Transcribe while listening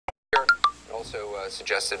also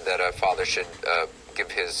suggested that a father should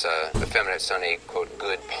give his effeminate son a, quote,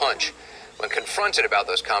 good punch. When confronted about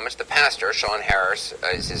those comments, the pastor, Sean Harris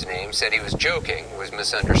is his name, said he was joking, was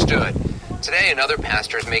misunderstood. Today, another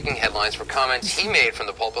pastor is making headlines for comments he made from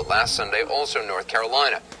the pulpit last Sunday, also in North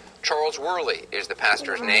Carolina. Charles Worley is the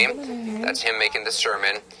pastor's name. That's him making the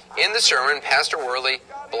sermon. In the sermon, Pastor Worley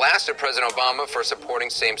blasted President Obama for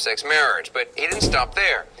supporting same-sex marriage, but he didn't stop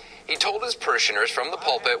there. He told his parishioners from the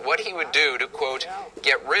pulpit what he would do to, quote,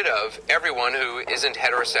 get rid of everyone who isn't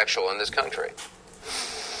heterosexual in this country.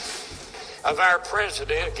 Of our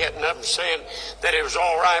president getting up and saying that it was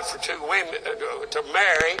all right for two women to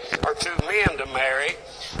marry or two men to marry.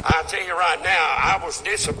 I'll tell you right now, I was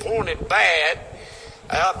disappointed bad,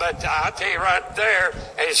 but I'll tell you right there,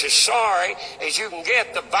 as sorry as you can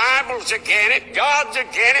get, the Bible's against it, God's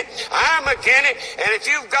against it, I'm against it, and if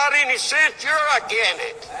you've got any sense, you're against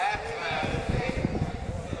it.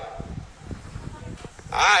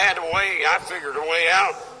 I figured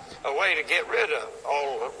a way to get rid of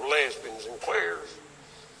all the lesbians and queers,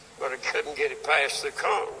 but I couldn't get it past the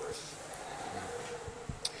Congress.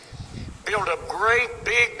 Built a great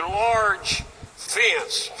big large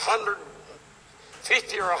fence,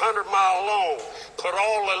 150 or 100 mile long, put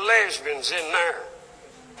all the lesbians in there,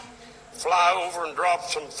 fly over and drop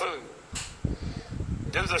some food.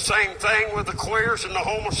 Do the same thing with the queers and the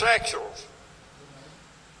homosexuals,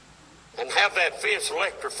 and have that fence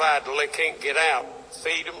electrified till they can't get out.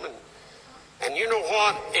 Feed them, and you know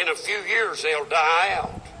what? In a few years they'll die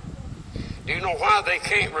out. Do you know why they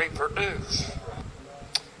can't reproduce?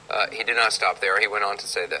 He did not stop there. He went on to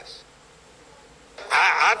say this.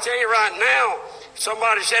 I tell you right now,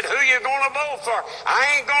 somebody said, who you going to vote for?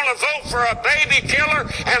 I ain't going to vote for a baby killer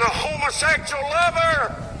and a homosexual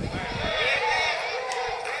lover.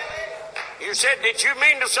 You said, did you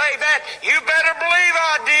mean to say that? You better believe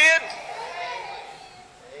I did.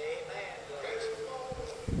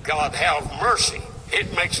 God have mercy.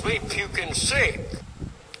 It makes me puking sick.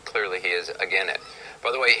 Clearly he is against it.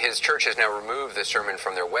 By the way, his church has now removed the sermon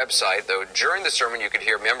from their website, though during the sermon you could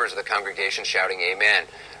hear members of the congregation shouting amen.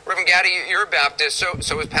 Reverend Gaddy, you're a Baptist,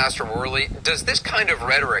 so is Pastor Worley. Does this kind of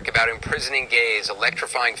rhetoric about imprisoning gays,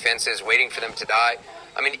 electrifying fences, waiting for them to die,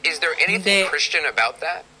 I mean, is there anything Christian about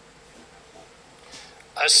that?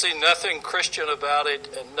 I see nothing Christian about it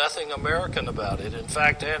and nothing American about it. In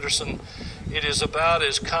fact, Anderson, it is about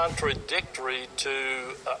as contradictory to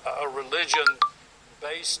a religion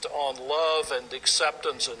based on love and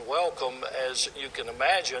acceptance and welcome as you can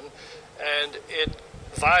imagine, and it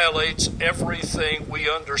violates everything we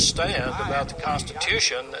understand about the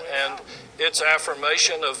Constitution and its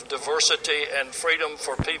affirmation of diversity and freedom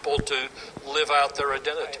for people to live out their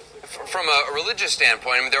identity. From a religious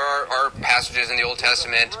standpoint, I mean, there are passages in the Old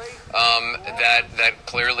Testament that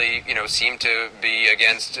clearly, seem to be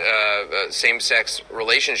against same-sex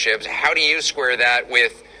relationships. How do you square that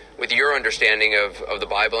with your understanding of the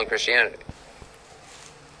Bible and Christianity?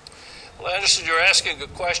 Well, Anderson, you're asking a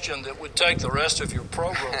question that would take the rest of your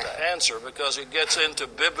program to answer because it gets into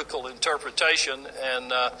biblical interpretation,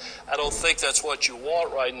 and I don't think that's what you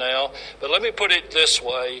want right now. But let me put it this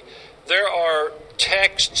way. There are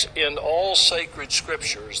texts in all sacred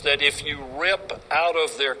scriptures that if you rip out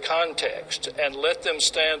of their context and let them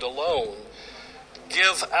stand alone,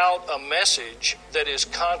 give out a message that is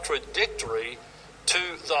contradictory to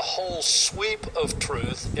the whole sweep of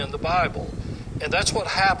truth in the Bible. And that's what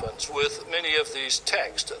happens with many of these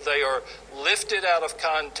texts. They are lifted out of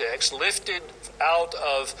context, lifted out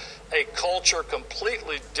of a culture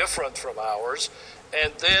completely different from ours,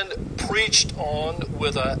 and then preached on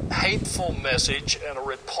with a hateful message and a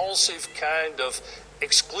repulsive kind of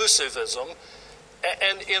exclusivism.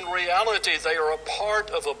 And in reality, they are a part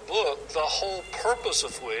of a book, the whole purpose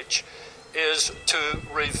of which is to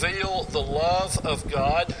reveal the love of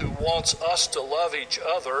God who wants us to love each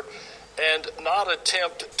other and not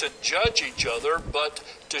attempt to judge each other, but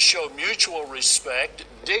to show mutual respect,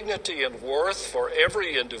 dignity, and worth for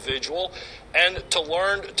every individual, and to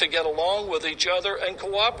learn to get along with each other and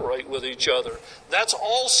cooperate with each other. That's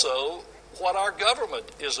also what our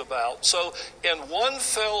government is about. So in one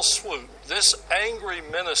fell swoop, this angry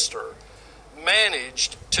minister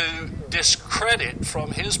managed to discredit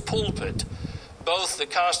from his pulpit both the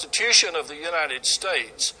Constitution of the United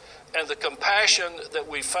States and the compassion that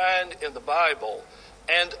we find in the Bible.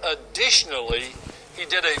 And additionally, he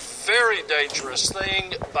did a very dangerous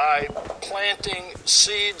thing by planting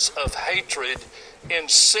seeds of hatred in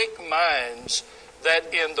sick minds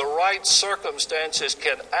that in the right circumstances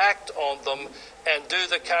can act on them and do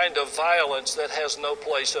the kind of violence that has no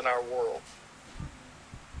place in our world.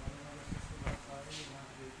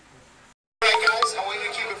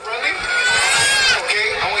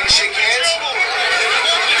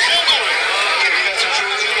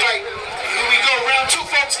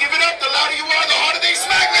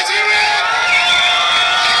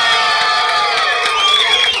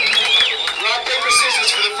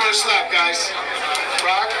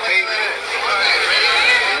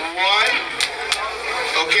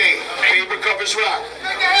 Lovers Rock.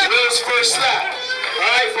 Will's first lap. All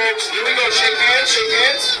right, folks, here we go. Shake hands, shake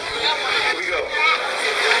hands. Here we go.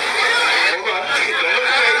 Hold on. Don't look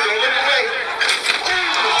away.